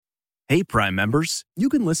Hey, Prime members, you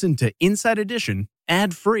can listen to Inside Edition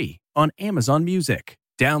ad-free on Amazon Music.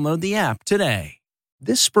 Download the app today.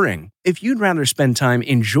 This spring, if you'd rather spend time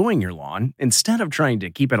enjoying your lawn instead of trying to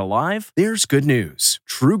keep it alive, there's good news.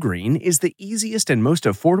 True Green is the easiest and most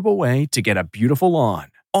affordable way to get a beautiful lawn.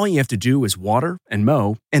 All you have to do is water and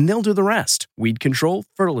mow, and they'll do the rest. Weed control,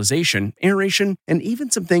 fertilization, aeration, and even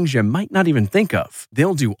some things you might not even think of.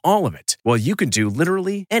 They'll do all of it, while you can do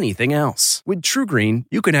literally anything else. With True Green,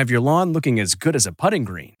 you can have your lawn looking as good as a putting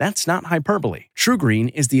green. That's not hyperbole. True Green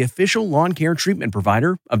is the official lawn care treatment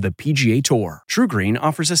provider of the PGA Tour. True Green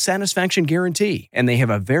offers a satisfaction guarantee, and they have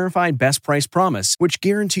a verified best price promise, which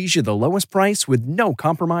guarantees you the lowest price with no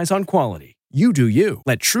compromise on quality. You do you.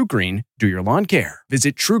 Let True Green do your lawn care.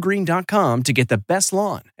 Visit TrueGreen.com to get the best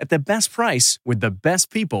lawn at the best price with the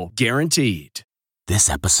best people guaranteed. This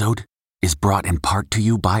episode is brought in part to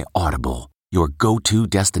you by Audible, your go-to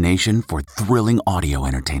destination for thrilling audio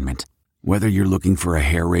entertainment. Whether you're looking for a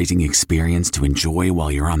hair-raising experience to enjoy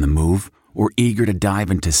while you're on the move or eager to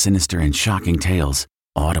dive into sinister and shocking tales,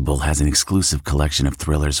 Audible has an exclusive collection of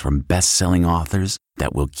thrillers from best-selling authors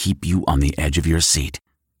that will keep you on the edge of your seat.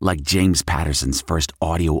 Like James Patterson's first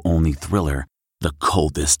audio-only thriller, The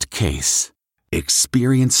Coldest Case.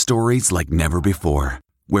 Experience stories like never before,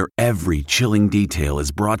 where every chilling detail is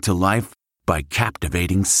brought to life by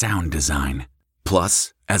captivating sound design.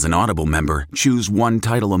 Plus, as an Audible member, choose one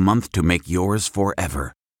title a month to make yours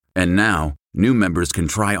forever. And now, new members can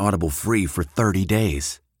try Audible free for 30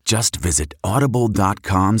 days. Just visit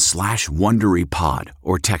audible.com/WonderyPod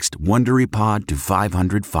or text WonderyPod to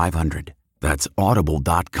 500-500. That's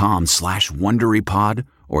audible.com/WonderyPod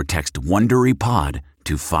or text WonderyPod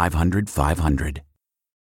to 500-500.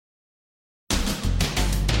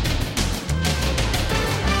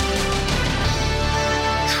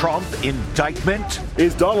 Trump indictment?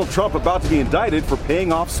 Is Donald Trump about to be indicted for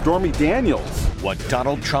paying off Stormy Daniels? What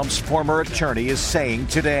Donald Trump's former attorney is saying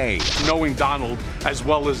today. Knowing Donald as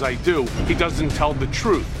well as I do, he doesn't tell the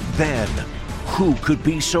truth. Then, who could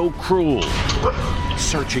be so cruel?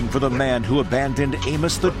 Searching for the man who abandoned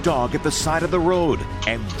Amos the dog at the side of the road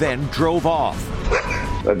and then drove off.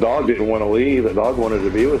 That dog didn't want to leave. The dog wanted to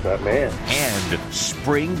be with that man. And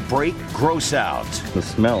spring break gross out. The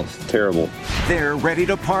smell is terrible. They're ready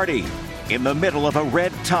to party in the middle of a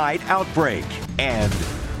red tide outbreak. And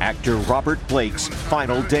actor Robert Blake's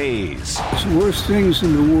final days. There's worse things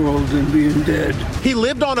in the world than being dead. He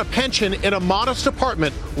lived on a pension in a modest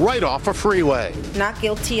apartment right off a freeway. Not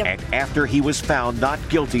guilty of... And after he was found not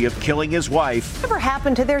guilty of killing his wife... Whatever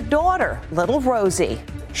happened to their daughter, little Rosie?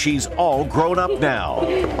 She's all grown up now.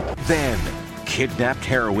 Then, kidnapped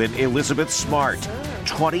heroine Elizabeth Smart.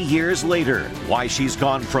 20 years later, why she's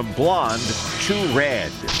gone from blonde to red.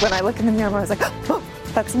 When I looked in the mirror, I was like, oh,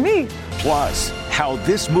 that's me. Plus, how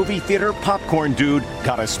this movie theater popcorn dude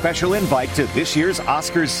got a special invite to this year's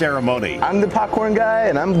Oscars ceremony. I'm the popcorn guy,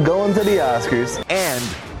 and I'm going to the Oscars. And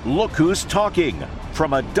look who's talking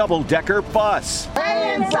from a double-decker bus.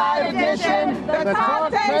 Hey, Inside Edition, the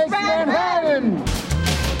top takes Manhattan.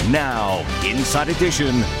 Now, Inside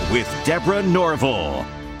Edition with Deborah Norville.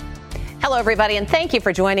 Hello, everybody, and thank you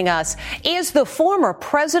for joining us. Is the former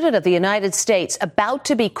president of the United States about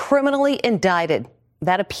to be criminally indicted?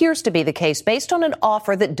 That appears to be the case based on an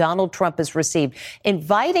offer that Donald Trump has received,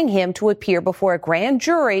 inviting him to appear before a grand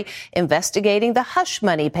jury investigating the hush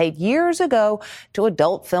money paid years ago to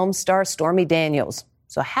adult film star Stormy Daniels.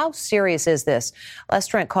 So how serious is this? Les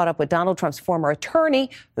Trent caught up with Donald Trump's former attorney,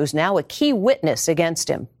 who's now a key witness against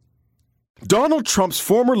him. Donald Trump's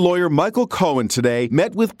former lawyer Michael Cohen today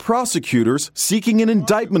met with prosecutors seeking an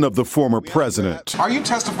indictment of the former president. Are you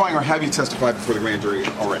testifying or have you testified before the grand jury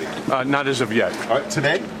already? Not as of yet.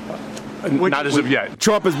 Today? Not as of yet.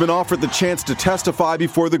 Trump has been offered the chance to testify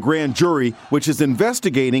before the grand jury, which is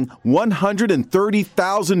investigating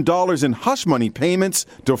 $130,000 in hush money payments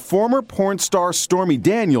to former porn star Stormy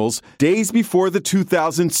Daniels days before the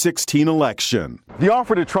 2016 election. The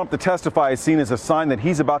offer to Trump to testify is seen as a sign that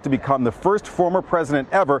he's about to become the first former president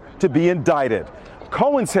ever to be indicted.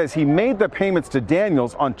 Cohen says he made the payments to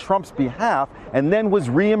Daniels on Trump's behalf and then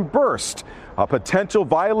was reimbursed, a potential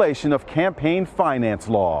violation of campaign finance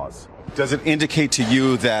laws. Does it indicate to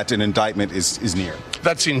you that an indictment is near?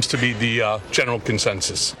 That seems to be the general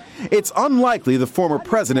consensus. It's unlikely the former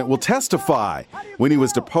president will testify. When he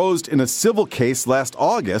was deposed in a civil case last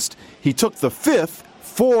August, he took the fifth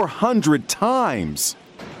 400 times.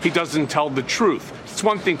 he doesn't tell the truth. It's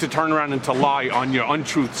one thing to turn around and to lie on your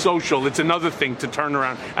untruth social. It's another thing to turn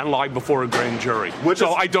around and lie before a grand jury.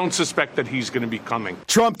 So I don't suspect that he's going to be coming.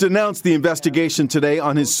 Trump denounced the investigation today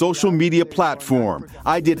on his social media platform.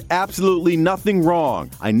 I did absolutely nothing wrong.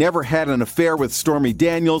 I never had an affair with Stormy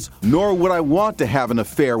Daniels, nor would I want to have an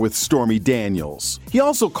affair with Stormy Daniels. He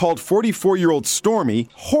also called 44-year-old Stormy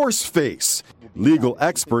horseface. Legal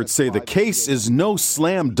experts say the case is no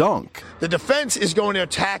slam dunk. The defense is going to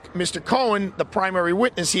attack Mr. Cohen, the primary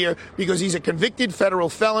witness here, because he's a convicted federal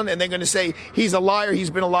felon, and they're going to say he's a liar. He's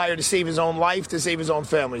been a liar to save his own life, to save his own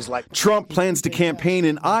family's life. Trump plans to campaign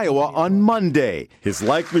in Iowa on Monday. His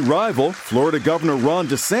likely rival, Florida Governor Ron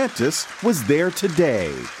DeSantis, was there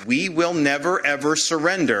today. We will never, ever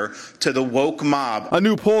surrender to the woke mob. A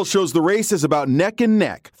new poll shows the race is about neck and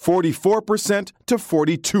neck, 44% to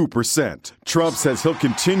 42%. Trump says he'll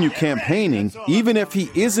continue campaigning even if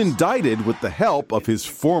he is indicted with the help of his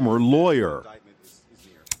former lawyer.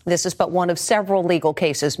 This is but one of several legal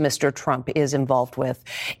cases Mr. Trump is involved with.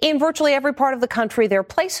 In virtually every part of the country, there are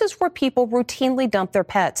places where people routinely dump their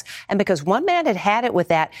pets. And because one man had had it with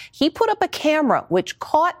that, he put up a camera which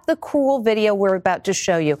caught the cruel video we're about to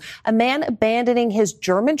show you. A man abandoning his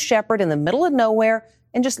German Shepherd in the middle of nowhere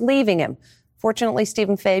and just leaving him. Fortunately,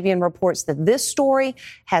 Stephen Fabian reports that this story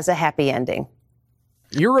has a happy ending.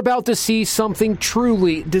 You're about to see something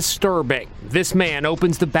truly disturbing. This man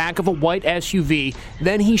opens the back of a white SUV,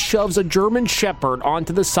 then he shoves a German Shepherd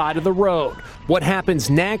onto the side of the road. What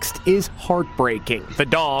happens next is heartbreaking. The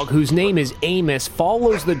dog, whose name is Amos,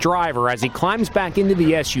 follows the driver as he climbs back into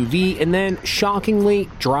the SUV and then, shockingly,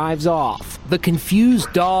 drives off. The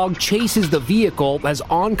confused dog chases the vehicle as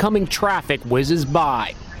oncoming traffic whizzes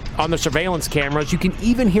by. On the surveillance cameras, you can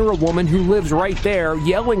even hear a woman who lives right there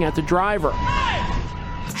yelling at the driver.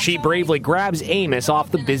 She bravely grabs Amos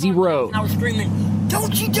off the busy road. I was screaming,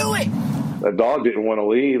 "Don't you do it!" That dog didn't want to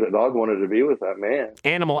leave. That dog wanted to be with that man.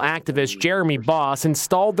 Animal activist Jeremy Boss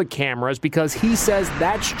installed the cameras because he says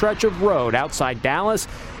that stretch of road outside Dallas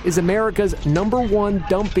is America's #1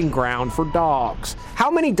 dumping ground for dogs. How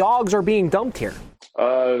many dogs are being dumped here?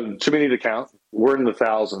 Too many to count. We're in the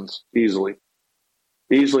thousands, easily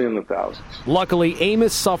in the thousands. Luckily,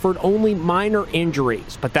 Amos suffered only minor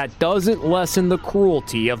injuries, but that doesn't lessen the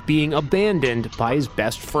cruelty of being abandoned by his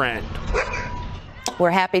best friend. We're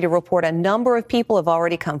happy to report a number of people have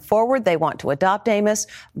already come forward. They want to adopt Amos.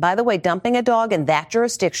 By the way, dumping a dog in that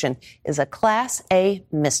jurisdiction is a Class A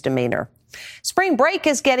misdemeanor. Spring break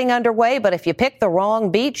is getting underway, but if you pick the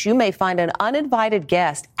wrong beach, you may find an uninvited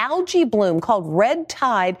guest. Algae bloom called red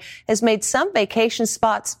tide has made some vacation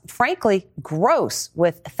spots, frankly, gross,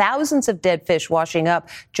 with thousands of dead fish washing up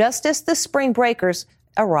just as the spring breakers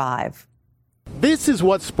arrive. This is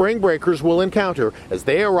what spring breakers will encounter as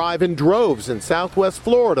they arrive in droves in southwest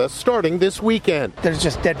Florida starting this weekend. There's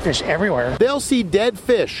just dead fish everywhere. They'll see dead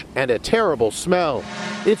fish and a terrible smell.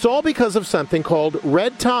 It's all because of something called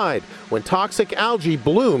red tide, when toxic algae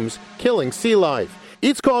blooms, killing sea life.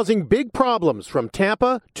 It's causing big problems from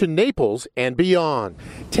Tampa to Naples and beyond.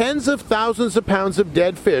 Tens of thousands of pounds of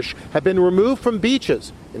dead fish have been removed from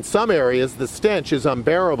beaches. In some areas, the stench is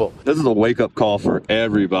unbearable. This is a wake-up call for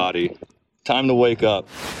everybody. Time to wake up.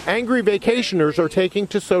 Angry vacationers are taking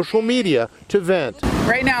to social media to vent.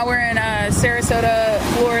 Right now we're in Sarasota,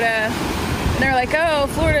 Florida. And they're like, oh,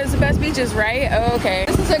 Florida is the best beaches, right? Oh, okay.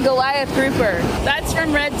 This is a Goliath grouper. That's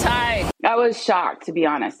from red tide. I was shocked, to be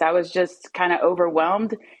honest. I was just kind of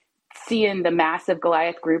overwhelmed seeing the massive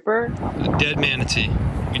Goliath grouper. A dead manatee.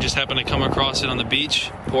 We just happened to come across it on the beach.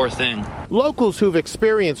 Poor thing. Locals who've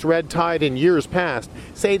experienced red tide in years past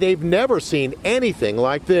say they've never seen anything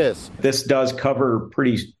like this. This does cover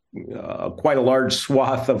quite a large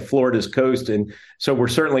swath of Florida's coast, and so we're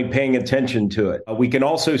certainly paying attention to it. We can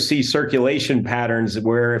also see circulation patterns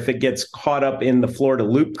where if it gets caught up in the Florida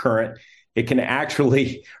loop current, it can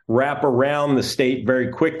actually wrap around the state very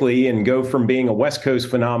quickly and go from being a West Coast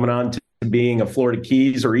phenomenon to being a Florida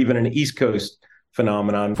Keys or even an East Coast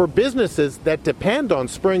phenomenon. For businesses that depend on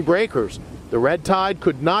spring breakers, the red tide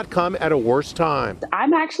could not come at a worse time.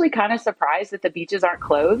 I'm actually kind of surprised that the beaches aren't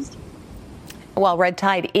closed. While red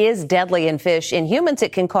tide is deadly in fish, in humans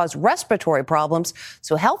it can cause respiratory problems.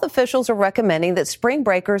 So health officials are recommending that spring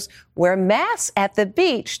breakers wear masks at the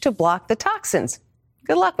beach to block the toxins.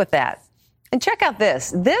 Good luck with that. And check out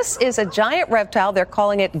this. This is a giant reptile. They're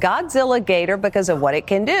calling it Godzilla Gator because of what it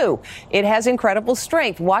can do. It has incredible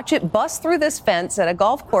strength. Watch it bust through this fence at a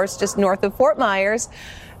golf course just north of Fort Myers.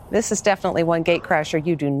 This is definitely one gatecrasher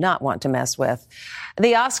you do not want to mess with.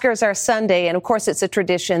 The Oscars are Sunday, and of course it's a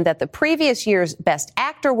tradition that the previous year's Best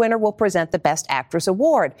Actor winner will present the Best Actress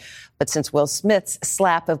award. But since Will Smith's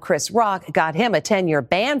slap of Chris Rock got him a 10-year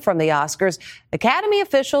ban from the Oscars, Academy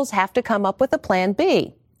officials have to come up with a plan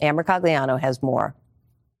B. Amber Cagliano has more.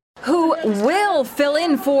 Who will fill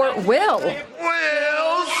in for Will?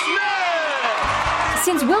 Will Smith!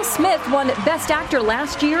 Since Will Smith won Best Actor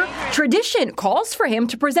last year, tradition calls for him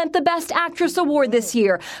to present the Best Actress award this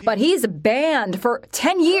year. But he's banned for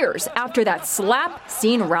 10 years after that slap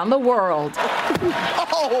seen around the world.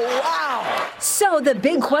 Oh, wow! So the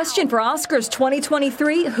big question for Oscars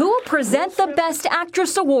 2023, who will present the Best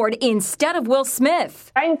Actress award instead of Will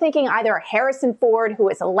Smith? I'm thinking either Harrison Ford, who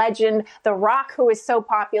is a legend, The Rock, who is so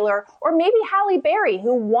popular, or maybe Halle Berry,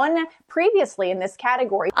 who won previously in this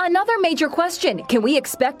category. Another major question, can we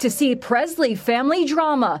expect to see Presley family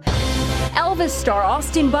drama? Elvis star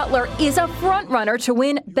Austin Butler is a frontrunner to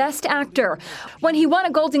win Best Actor. When he won a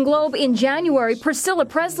Golden Globe in January, Priscilla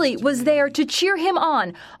Presley was there to cheer him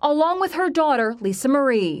on, along with her daughter, Lisa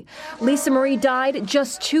Marie. Lisa Marie died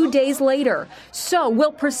just 2 days later. So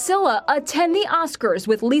will Priscilla attend the Oscars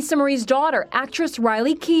with Lisa Marie's daughter, actress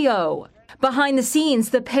Riley Keough? Behind the scenes,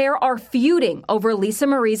 the pair are feuding over Lisa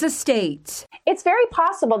Marie's estate. It's very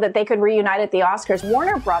possible that they could reunite at the Oscars.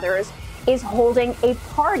 Warner Brothers is holding a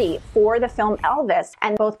party for the film Elvis,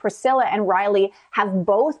 and both Priscilla and Riley have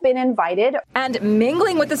both been invited. And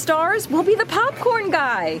mingling with the stars will be the popcorn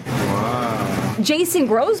guy. Wow. Jason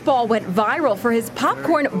Grosball went viral for his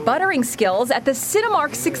popcorn buttering skills at the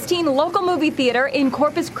Cinemark 16 local movie theater in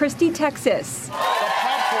Corpus Christi, Texas. The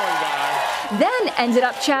popcorn guy. Then ended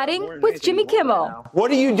up chatting with Jimmy Kimmel.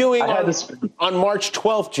 What are you doing on March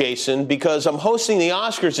 12th, Jason? Because I'm hosting the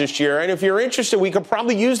Oscars this year, and if you're interested, we could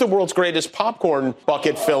probably use the world's greatest popcorn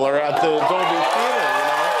bucket filler at the Dolby Theater.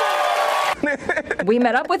 We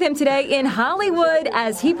met up with him today in Hollywood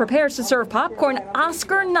as he prepares to serve popcorn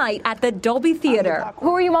Oscar night at the Dolby Theater.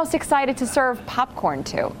 Who are you most excited to serve popcorn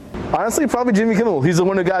to? Honestly, probably Jimmy Kimmel. He's the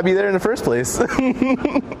one who got me there in the first place.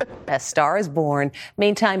 A Star is Born.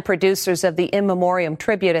 Meantime, producers of the In Memoriam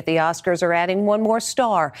tribute at the Oscars are adding one more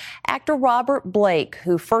star. Actor Robert Blake,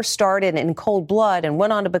 who first starred in Cold Blood and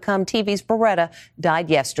went on to become TV's Baretta, died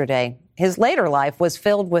yesterday. His later life was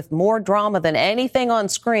filled with more drama than anything on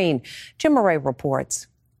screen. Jim Murray reports.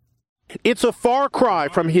 It's a far cry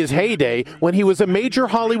from his heyday when he was a major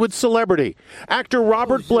Hollywood celebrity. Actor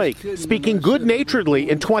Robert Blake speaking good-naturedly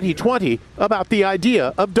in 2020 about the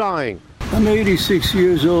idea of dying. I'm 86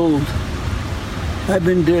 years old. I've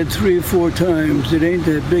been dead 3 or 4 times. It ain't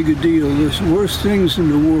that big a deal. There's worse things in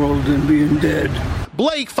the world than being dead.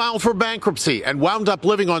 Blake filed for bankruptcy and wound up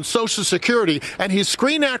living on Social Security and his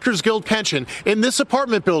Screen Actors Guild pension in this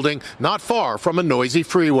apartment building not far from a noisy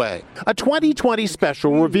freeway. A 2020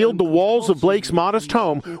 special revealed the walls of Blake's modest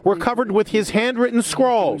home were covered with his handwritten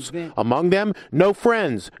scrawls. Among them, no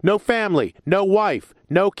friends, no family, no wife,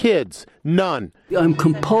 no kids, none. I'm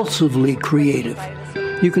compulsively creative.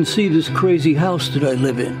 You can see this crazy house that I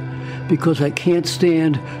live in because I can't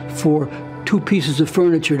stand for 2 pieces of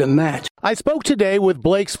furniture to match. I spoke today with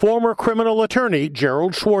Blake's former criminal attorney,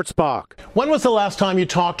 Gerald Schwartzbach. When was the last time you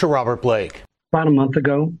talked to Robert Blake? About a month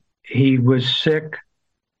ago. He was sick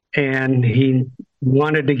and he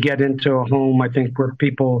wanted to get into a home, I think, where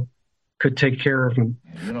people could take care of him.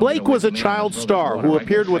 Blake was a child star who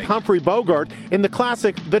appeared with Humphrey Bogart in the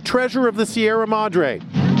classic The Treasure of the Sierra Madre.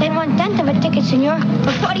 10 of a ticket, senor,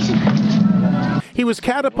 for 40 cents. He was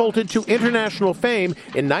catapulted to international fame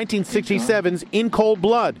in 1967's In Cold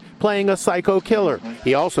Blood, playing a psycho killer.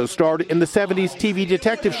 He also starred in the 70s TV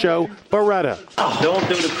detective show Baretta. Don't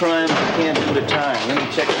do the crime, can't do the time. Let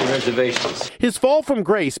me check the reservations. His fall from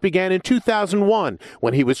grace began in 2001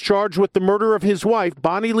 when he was charged with the murder of his wife,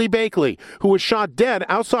 Bonnie Lee Bakley, who was shot dead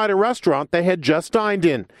outside a restaurant they had just dined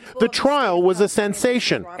in. The trial was a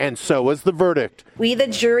sensation, and so was the verdict. We, the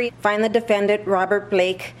jury, find the defendant, Robert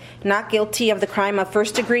Blake, not guilty of the crime of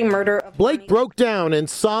first-degree murder. Blake broke down and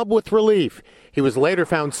sobbed with relief. He was later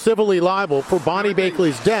found civilly liable for Bonnie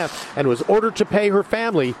Bakley's death and was ordered to pay her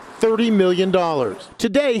family $30 million.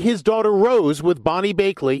 Today, his daughter Rose with Bonnie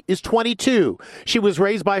Bakley is 22. She was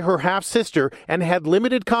raised by her half-sister and had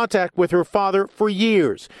limited contact with her father for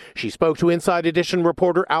years. She spoke to Inside Edition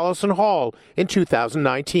reporter Allison Hall in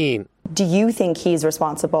 2019. Do you think he's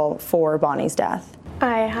responsible for Bonnie's death?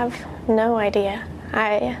 I have no idea.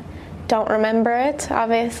 I don't remember it,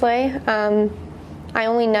 obviously. I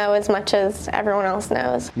only know as much as everyone else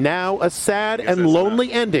knows. Now a sad and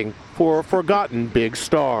lonely ending for a forgotten big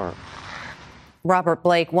star. Robert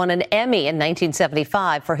Blake won an Emmy in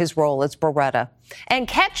 1975 for his role as Beretta. And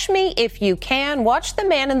catch me if you can. Watch the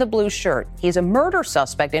man in the blue shirt. He's a murder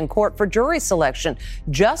suspect in court for jury selection.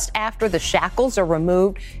 Just after the shackles are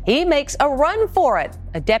removed, he makes a run for it.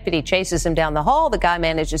 A deputy chases him down the hall. The guy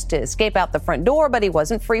manages to escape out the front door, but he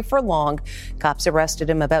wasn't free for long. Cops arrested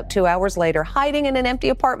him about 2 hours later, hiding in an empty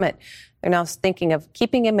apartment. They're now thinking of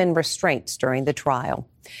keeping him in restraints during the trial.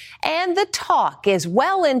 And The Talk is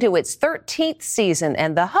well into its 13th season,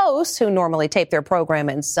 and the hosts, who normally tape their program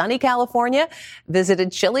in sunny California,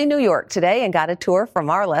 visited chilly New York today and got a tour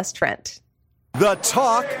from our Les Trent. The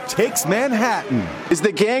Talk takes Manhattan. Is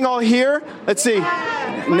the gang all here? Let's see.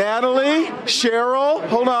 Natalie, Cheryl,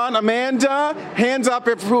 hold on, Amanda, hands up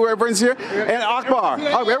if everyone's here, and Akbar.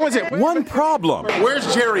 Oh, everyone's here. One problem.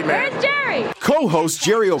 Where's Jerry, man? Where's Jerry? Co-host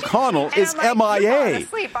Jerry O'Connell is MIA.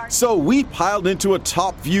 So we piled into a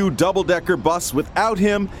top view double-decker bus without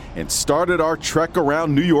him and started our trek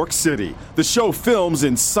around New York City. The show films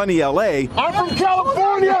in sunny LA. I'm from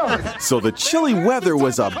California! So the chilly weather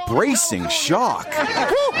was a bracing shock. They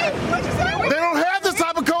don't have this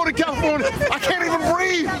type of cold in California. I can't even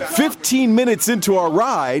breathe. 15 minutes into our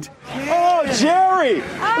ride. Oh, Jerry!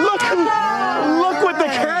 Look what the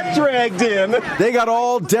cat dragged in. They got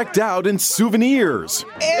all decked out in souvenirs.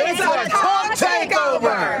 It's a Talk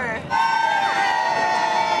Takeover!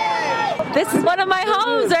 This is one of my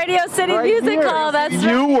homes, Radio City Music Hall. That's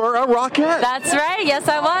right. You were a Rockette. That's right. Yes,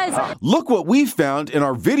 I was. Look what we found in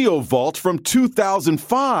our video vault from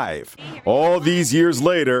 2005. All these years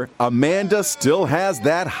later, Amanda still has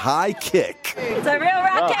that high kick. It's a real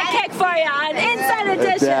Rockette kick for you on Inside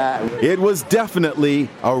Edition. It was definitely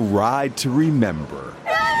a ride to remember.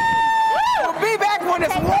 We'll be back when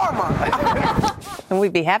it's warmer. And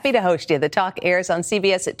we'd be happy to host you. The Talk airs on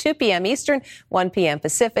CBS at 2 p.m. Eastern, 1 p.m.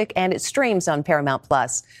 Pacific, and it streams on Paramount+.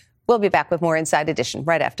 We'll be back with more Inside Edition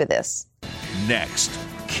right after this. Next,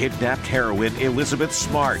 kidnapped heroine Elizabeth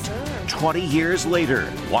Smart. 20 years later,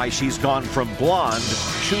 why she's gone from blonde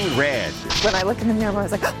to red. When I look in the mirror, I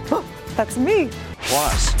was like, oh, that's me.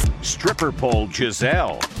 Plus, stripper pole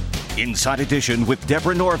Giselle. Inside Edition with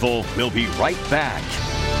Deborah Norville. We'll be right back.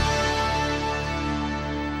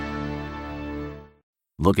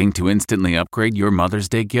 Looking to instantly upgrade your Mother's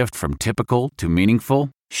Day gift from typical to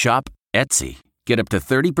meaningful? Shop Etsy. Get up to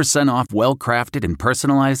 30% off well-crafted and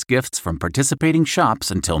personalized gifts from participating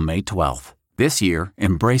shops until May 12th. This year,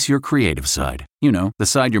 embrace your creative side. You know, the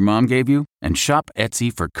side your mom gave you. And shop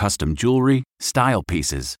Etsy for custom jewelry, style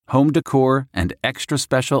pieces, home decor, and extra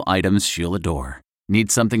special items she'll adore.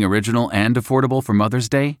 Need something original and affordable for Mother's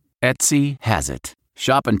Day? Etsy has it.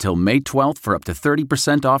 Shop until May 12th for up to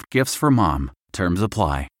 30% off gifts for mom. Terms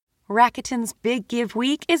apply. Rakuten's Big Give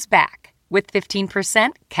Week is back with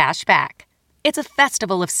 15% cash back. It's a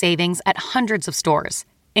festival of savings at hundreds of stores,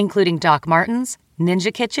 including Doc Martens,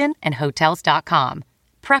 Ninja Kitchen, and Hotels.com.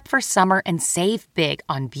 Prep for summer and save big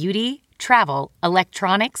on beauty, travel,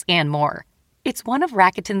 electronics, and more. It's one of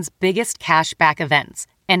Rakuten's biggest cash back events,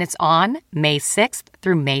 and it's on May 6th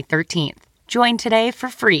through May 13th. Join today for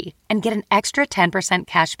free and get an extra 10%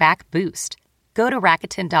 cash back boost. Go to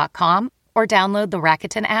Rakuten.com or download the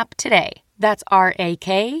Rakuten app today. That's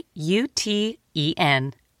Rakuten.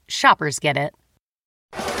 Shoppers get it.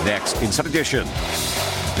 Next, Inside Edition.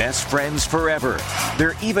 Best friends forever.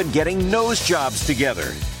 They're even getting nose jobs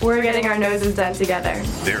together. We're getting our noses done together.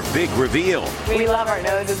 Their big reveal. We love our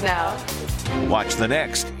noses now. Watch the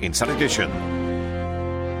next Inside Edition.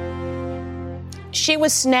 She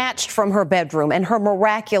was snatched from her bedroom, and her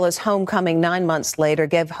miraculous homecoming 9 months later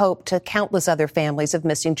gave hope to countless other families of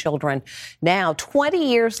missing children. Now, 20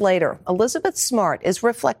 years later, Elizabeth Smart is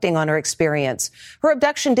reflecting on her experience. Her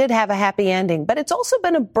abduction did have a happy ending, but it's also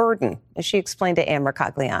been a burden, as she explained to Ann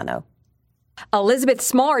Mercogliano. Elizabeth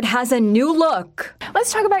Smart has a new look.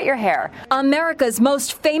 Let's talk about your hair. America's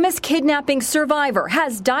most famous kidnapping survivor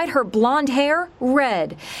has dyed her blonde hair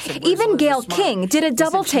red. Even Gayle King did a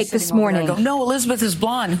double take this morning. No, Elizabeth is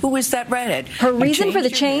blonde. Who is that redhead? Her reason for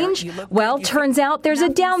the change? Well, turns out there's a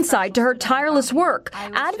downside to her tireless work,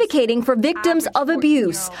 advocating for victims of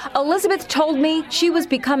abuse. Elizabeth told me she was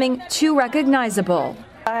becoming too recognizable.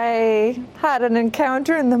 I had an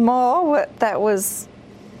encounter in the mall that was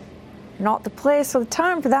not the place or the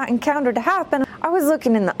time for that encounter to happen. I was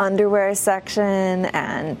looking in the underwear section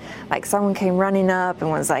and someone came running up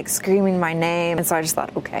and was screaming my name. And so I just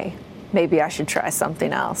thought, okay, maybe I should try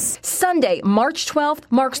something else. Sunday, March 12th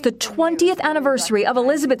marks the 20th anniversary of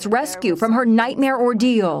Elizabeth's rescue from her nightmare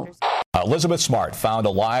ordeal. Elizabeth Smart found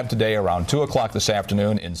alive today around 2 o'clock this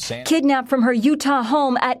afternoon in Kidnapped from her Utah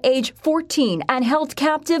home at age 14 and held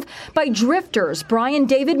captive by drifters Brian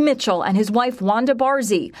David Mitchell and his wife Wanda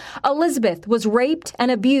Barzee. Elizabeth was raped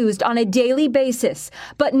and abused on a daily basis,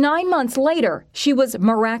 but 9 months later, she was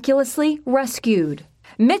miraculously rescued.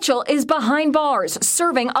 Mitchell is behind bars,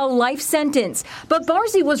 serving a life sentence. But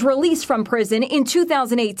Barzee was released from prison in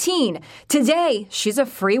 2018. Today, she's a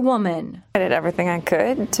free woman. I did everything I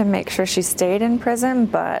could to make sure she stayed in prison,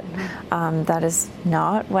 but that is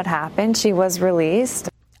not what happened. She was released.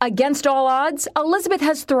 Against all odds, Elizabeth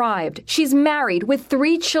has thrived. She's married with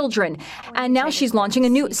 3 children, and now she's launching a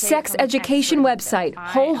new sex education website,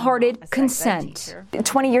 Wholehearted Consent.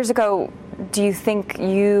 20 years ago, do you think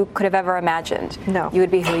you could have ever imagined you would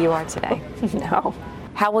be who you are today? No.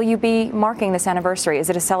 How will you be marking this anniversary? Is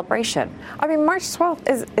it a celebration? I mean, March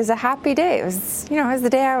 12th is a happy day. It was, it was the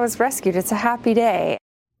day I was rescued. It's a happy day.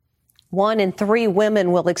 1 in 3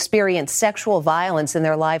 women will experience sexual violence in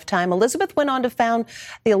their lifetime. Elizabeth went on to found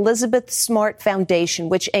the Elizabeth Smart Foundation,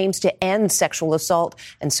 which aims to end sexual assault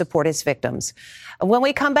and support its victims. When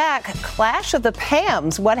we come back, clash of the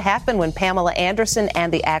Pams. What happened when Pamela Anderson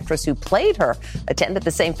and the actress who played her attended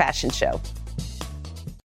the same fashion show?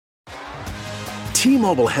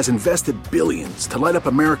 T-Mobile has invested billions to light up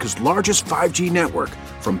America's largest 5G network,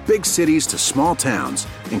 from big cities to small towns,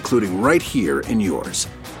 including right here in yours.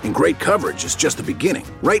 And great coverage is just the beginning.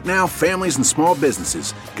 Right now, families and small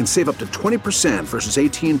businesses can save up to 20% versus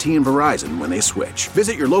AT&T and Verizon when they switch.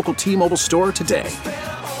 Visit your local T-Mobile store today.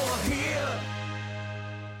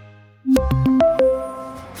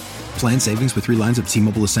 Plan savings with 3 lines of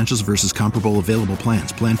T-Mobile Essentials versus comparable available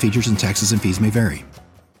plans. Plan features and taxes and fees may vary.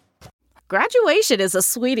 Graduation is a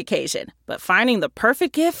sweet occasion, but finding the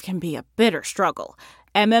perfect gift can be a bitter struggle.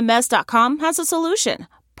 MMS.com has a solution.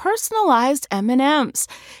 Personalized M&Ms.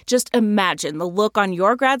 Just imagine the look on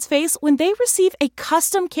your grad's face when they receive a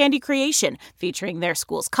custom candy creation featuring their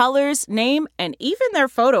school's colors, name, and even their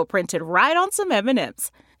photo printed right on some M&Ms.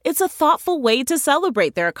 It's a thoughtful way to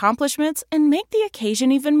celebrate their accomplishments and make the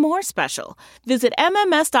occasion even more special. Visit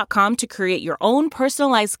MMS.com to create your own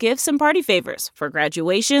personalized gifts and party favors for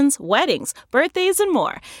graduations, weddings, birthdays, and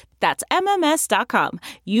more. That's MMS.com.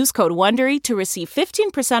 Use code WONDERY to receive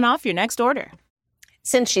 15% off your next order.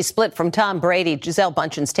 Since she split from Tom Brady, Gisele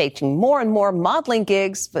Bündchen's taking more and more modeling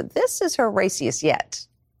gigs, but this is her raciest yet.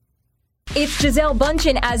 It's Gisele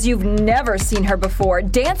Bündchen as you've never seen her before,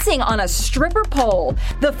 dancing on a stripper pole.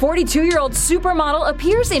 The 42-year-old supermodel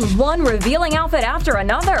appears in one revealing outfit after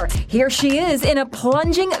another. Here she is in a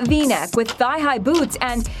plunging V-neck with thigh-high boots,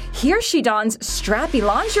 and here she dons strappy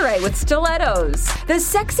lingerie with stilettos. The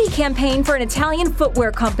sexy campaign for an Italian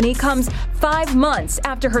footwear company comes 5 months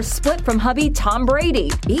after her split from hubby Tom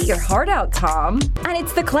Brady. Eat your heart out, Tom. And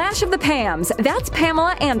it's the clash of the Pams. That's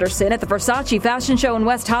Pamela Anderson at the Versace fashion show in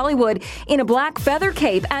West Hollywood in a black feather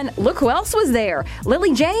cape, and look who else was there.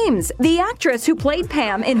 Lily James, the actress who played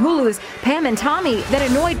Pam in Hulu's Pam and Tommy that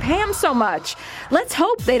annoyed Pam so much. Let's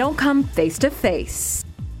hope they don't come face to face.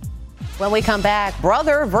 When we come back,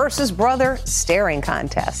 brother versus brother staring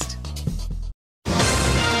contest.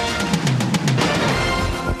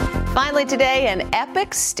 Finally today, an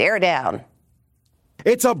epic stare down.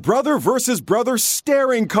 It's a brother versus brother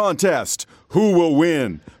staring contest. Who will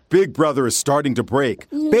win? Big Brother is starting to break.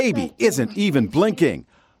 Baby isn't even blinking.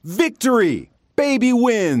 Victory! Baby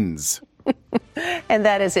wins. And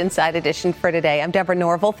that is Inside Edition for today. I'm Deborah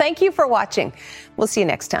Norville. Thank you for watching. We'll see you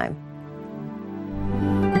next time.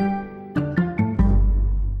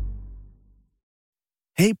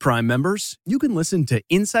 Hey, Prime members, you can listen to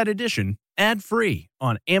Inside Edition ad-free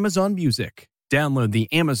on Amazon Music. Download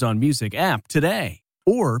the Amazon Music app today.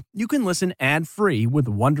 Or you can listen ad-free with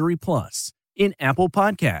Wondery Plus in Apple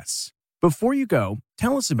Podcasts. Before you go,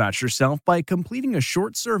 tell us about yourself by completing a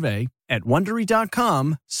short survey at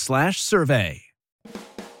Wondery.com/survey.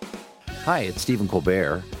 Hi, it's Stephen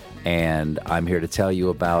Colbert, and I'm here to tell you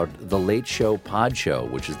about The Late Show Pod Show,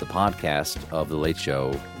 which is the podcast of The Late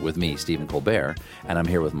Show with me, Stephen Colbert, and I'm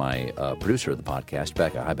here with my producer of the podcast,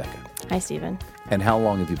 Becca. Hi, Becca. Hi, Stephen. And how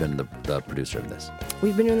long have you been the producer of this?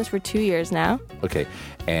 We've been doing this for 2 years now. Okay,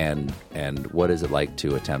 and what is it like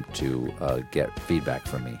to attempt to get feedback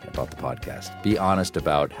from me about the podcast? Be honest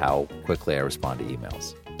about how quickly I respond to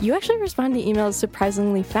emails. You actually respond to emails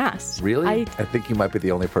surprisingly fast. Really? I think you might be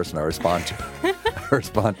the only person I respond to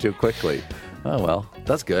quickly. Oh, well,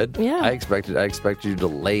 that's good. Yeah. I expected you to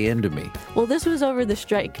lay into me. Well, this was over the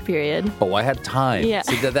strike period. Oh, I had time. Yeah.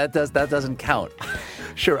 See, that doesn't count.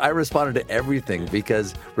 Sure, I responded to everything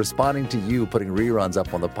because responding to you putting reruns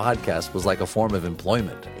up on the podcast was like a form of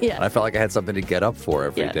employment. Yeah. And I felt like I had something to get up for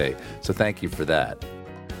every day. So thank you for that.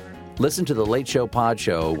 Listen to The Late Show Pod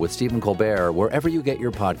Show with Stephen Colbert wherever you get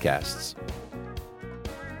your podcasts.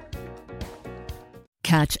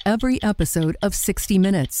 Catch every episode of 60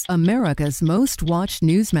 Minutes, America's most watched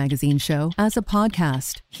news magazine show, as a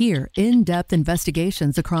podcast. Hear in-depth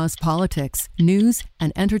investigations across politics, news,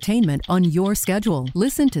 and entertainment on your schedule.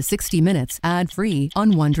 Listen to 60 Minutes ad-free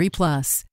on Wondery Plus.